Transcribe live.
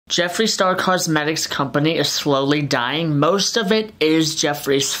Jeffree Star Cosmetics Company is slowly dying. Most of it is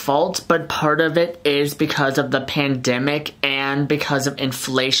Jeffree's fault, but part of it is because of the pandemic and because of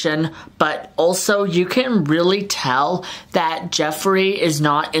inflation. But also, you can really tell that Jeffree is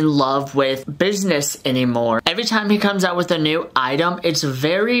not in love with business anymore. Every time he comes out with a new item, it's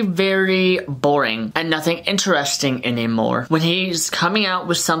very, very boring and nothing interesting anymore. When he's coming out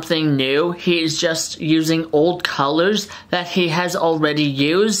with something new, he's just using old colors that he has already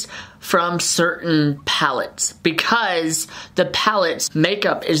used from certain palettes, because the palettes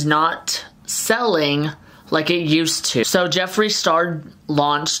makeup is not selling like it used to. So Jeffree Star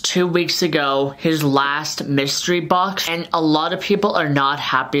launched 2 weeks ago his last mystery box, and a lot of people are not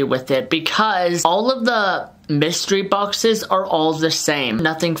happy with it because all of the mystery boxes are all the same.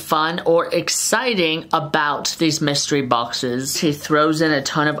 Nothing fun or exciting about these mystery boxes. He throws in a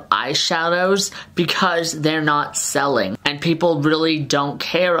ton of eyeshadows because they're not selling, and people really don't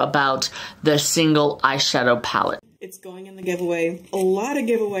care about the single eyeshadow palette. It's going in the giveaway. A lot of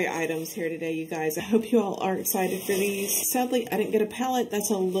giveaway items here today, you guys. I hope you all are excited for these. Sadly, I didn't get a palette. That's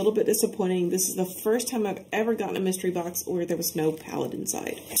a little bit disappointing. This is the first time I've ever gotten a mystery box where there was no palette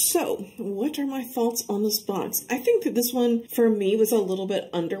inside. So, what are my thoughts on this box? I think that this one, for me, was a little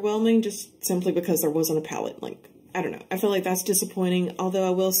bit underwhelming, just simply because there wasn't a palette. Like, I don't know. I feel like that's disappointing. Although I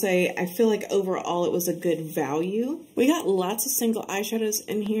will say, I feel like overall it was a good value. We got lots of single eyeshadows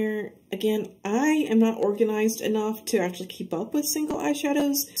in here. Again, I am not organized enough to actually keep up with single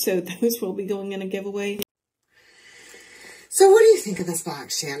eyeshadows, so those will be going in a giveaway. So what do you think of this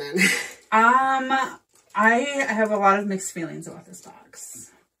box, Shannon? I have a lot of mixed feelings about this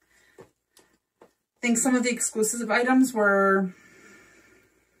box. I think some of the exclusive items were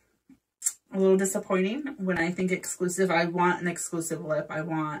a little disappointing. When I think exclusive, I want an exclusive lip. I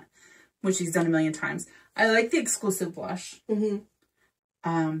want, which he's done a million times. I like the exclusive blush.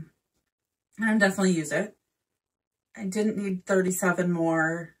 And definitely use it. I didn't need 37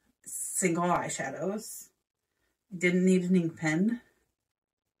 more single eyeshadows. I didn't need an ink pen.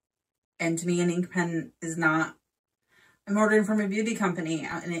 And to me, an ink pen is not, I'm ordering from a beauty company,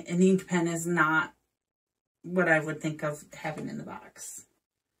 and an ink pen is not what I would think of having in the box.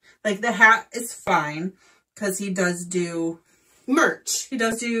 Like, the hat is fine, because he does do merch. He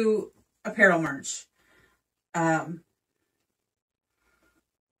does do apparel merch.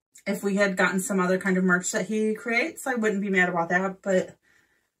 If we had gotten some other kind of merch that he creates, I wouldn't be mad about that, but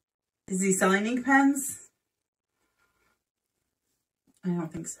is he selling ink pens? I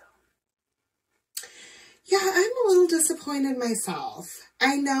don't think so. Yeah, I'm a little disappointed myself.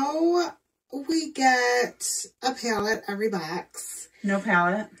 I know we get a palette every box. No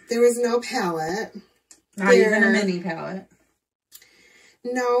palette. There was no palette. Not even a mini palette.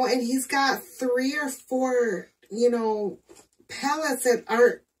 No, and he's got 3 or 4, you know, palettes that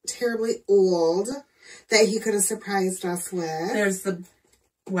aren't terribly old that he could have surprised us with. There's the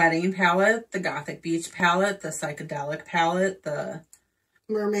wedding palette, the Gothic Beach palette, the psychedelic palette, the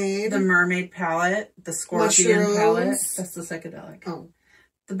mermaid palette, the scorpion palette. That's the psychedelic. Oh.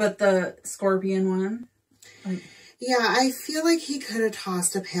 But the scorpion one. Yeah, I feel like he could have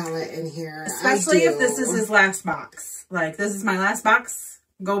tossed a palette in here. Especially if this is his last box. Like, this is my last box.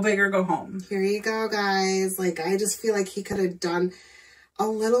 Go big or go home. Here you go, guys. Like, I just feel like he could have done a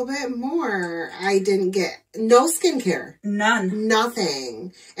little bit more. I didn't get no skincare. None.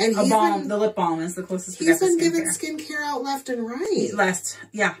 Nothing. And a balm. The lip balm is the closest we got to skincare. He's been giving skincare out left and right. Last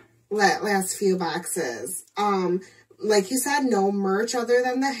few boxes. Like you said, no merch other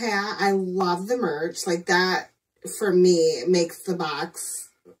than the hat. I love the merch. Like, that, for me, makes the box,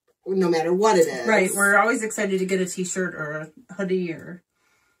 no matter what it is. Right. We're always excited to get a t-shirt or a hoodie or...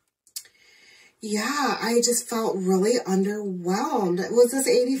 Yeah, I just felt really underwhelmed. Was this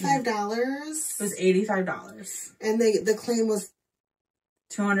 $85? It was $85. And the claim was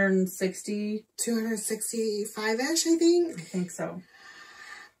 260, 265-ish, I think. I think so.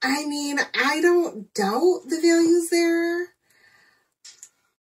 I mean, I don't doubt the values there,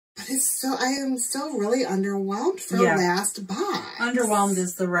 but I am still really underwhelmed for last box. Underwhelmed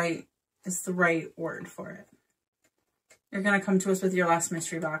is the right word for it. You're gonna come to us with your last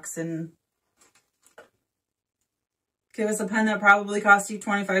mystery box and give us a pen that probably cost you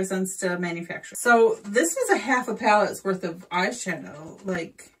 25 cents to manufacture. So this was a half a palette's worth of eyeshadow.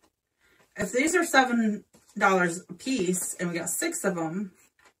 Like, if these are $7 a piece and we got 6 of them,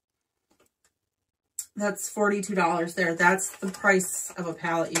 that's $42 there. That's the price of a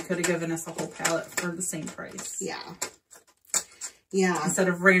palette. You could have given us a whole palette for the same price. Yeah. Yeah. Instead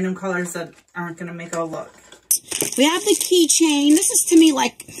of random colors that aren't going to make a look. We have the keychain. This is, to me,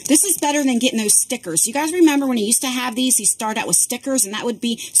 like, this is better than getting those stickers. You guys remember when you used to have these? You start out with stickers, and that would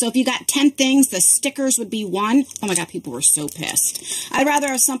be, so if you got 10 things, the stickers would be one. Oh my God, people were so pissed. I'd rather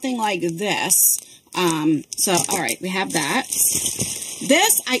have something like this. So, all right, we have that.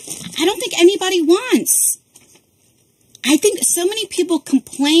 This, I don't think anybody wants. I think so many people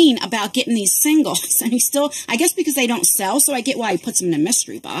complain about getting these singles, and he still, I guess because they don't sell, so I get why he puts them in a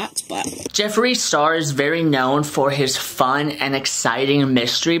mystery box, but. Jeffree Star is very known for his fun and exciting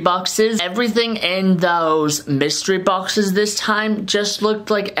mystery boxes. Everything in those mystery boxes this time just looked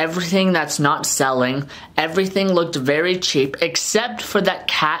like everything that's not selling. Everything looked very cheap, except for that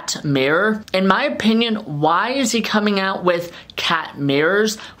cat mirror. In my opinion, why is he coming out with cat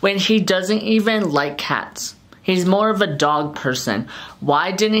mirrors when he doesn't even like cats? He's more of a dog person.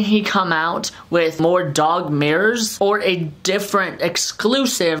 Why didn't he come out with more dog mirrors or a different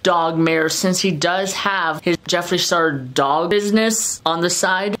exclusive dog mirror, since he does have his Jeffree Star dog business on the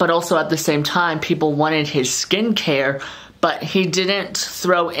side, but also at the same time people wanted his skincare, but he didn't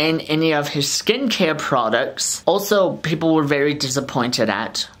throw in any of his skincare products. Also, people were very disappointed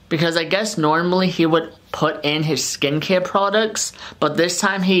at, because I guess normally he would put in his skincare products, but this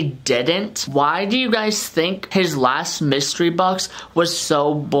time he didn't. Why do you guys think his last mystery box was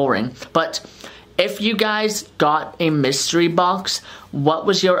so boring? But if you guys got a mystery box, what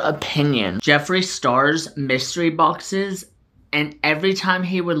was your opinion? Jeffree Star's mystery boxes, and every time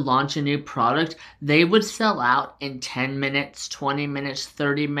he would launch a new product, they would sell out in 10 minutes, 20 minutes,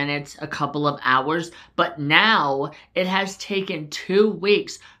 30 minutes, a couple of hours. But now it has taken 2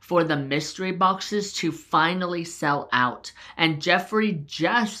 weeks for the mystery boxes to finally sell out. And Jeffree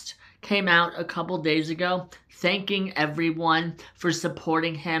just came out a couple days ago thanking everyone for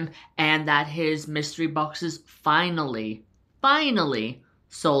supporting him, and that his mystery boxes finally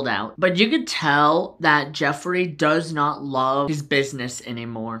sold out. But you could tell that Jeffree does not love his business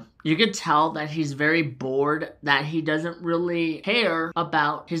anymore. You could tell that he's very bored, that he doesn't really care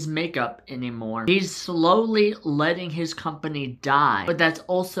about his makeup anymore. He's slowly letting his company die, but that's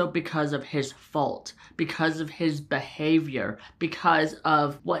also because of his fault, because of his behavior, because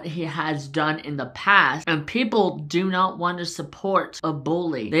of what he has done in the past. And people do not want to support a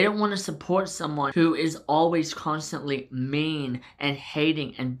bully. They don't want to support someone who is always constantly mean and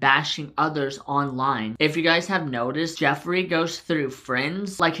hating and bashing others online. If you guys have noticed, Jeffree goes through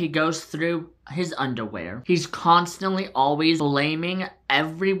friends like he goes through his underwear. He's constantly always blaming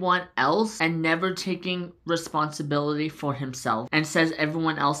everyone else and never taking responsibility for himself, and says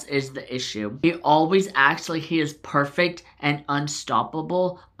everyone else is the issue. He always acts like he is perfect and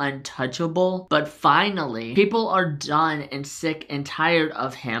unstoppable, untouchable, but finally people are done and sick and tired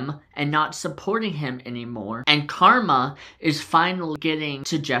of him and not supporting him anymore. And karma is finally getting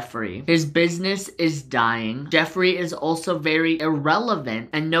to Jeffree. His business is dying. Jeffree is also very irrelevant,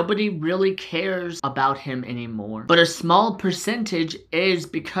 and nobody really cares about him anymore. But a small percentage is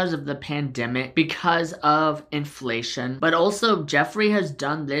because of the pandemic, because of inflation, but also Jeffree has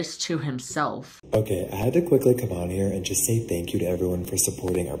done this to himself. Okay, I had to quickly come on here and just say thank you to everyone for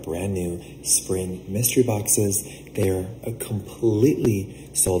supporting our brand new spring mystery boxes. They are completely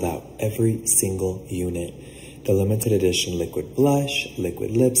sold out, every single unit. The limited edition liquid blush,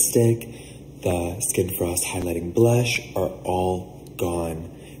 liquid lipstick, the Skin Frost highlighting blush are all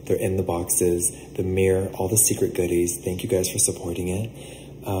gone. They're in the boxes, the mirror, all the secret goodies. Thank you guys for supporting it.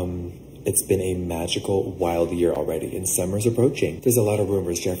 It's been a magical, wild year already, and summer's approaching. There's a lot of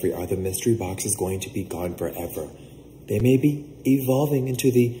rumors, Jeffree, are the mystery boxes going to be gone forever? They may be evolving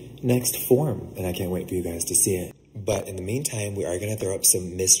into the next form, and I can't wait for you guys to see it. But in the meantime, we are going to throw up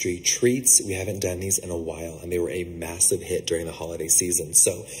some mystery treats. We haven't done these in a while, and they were a massive hit during the holiday season.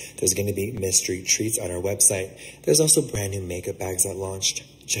 So there's going to be mystery treats on our website. There's also brand new makeup bags that launched.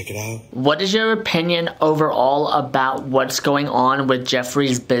 Check it out. What is your opinion overall about what's going on with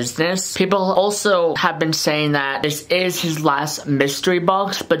Jeffree's business? People also have been saying that this is his last mystery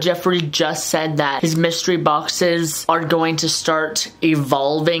box, but Jeffree just said that his mystery boxes are going to start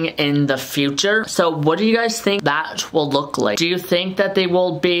evolving in the future. So what do you guys think that will look like? Do you think that they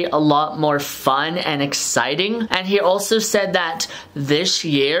will be a lot more fun and exciting? And he also said that this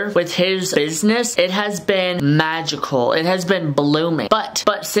year with his business, it has been magical. It has been blooming. But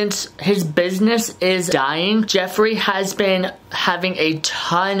since his business is dying, Jeffree has been having a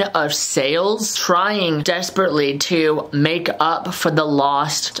ton of sales, trying desperately to make up for the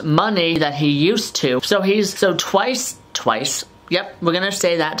lost money that he used to. So twice, yep, we're gonna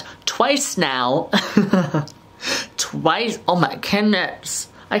say that, twice now, twice, oh my goodness,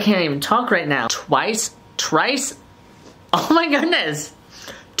 I can't even talk right now, twice, oh my goodness,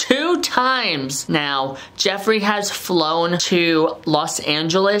 2 times now, Jeffree has flown to Los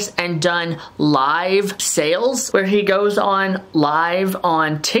Angeles and done live sales where he goes on live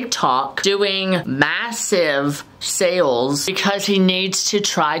on TikTok doing massive sales because he needs to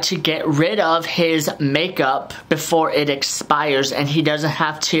try to get rid of his makeup before it expires and he doesn't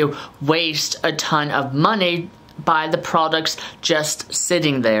have to waste a ton of money by the products just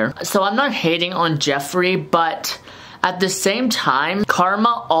sitting there. So I'm not hating on Jeffree, but at the same time,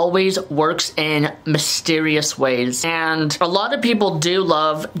 karma always works in mysterious ways. And a lot of people do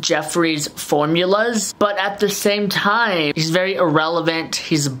love Jeffree's formulas, but at the same time, he's very irrelevant,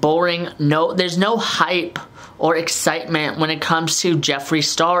 he's boring, there's no hype or excitement when it comes to Jeffree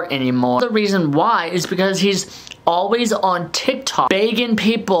Star anymore. The reason why is because he's always on TikTok begging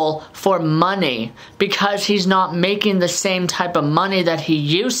people for money because he's not making the same type of money that he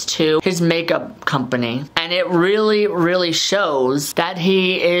used to his makeup company. And it really, really shows that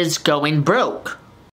he is going broke.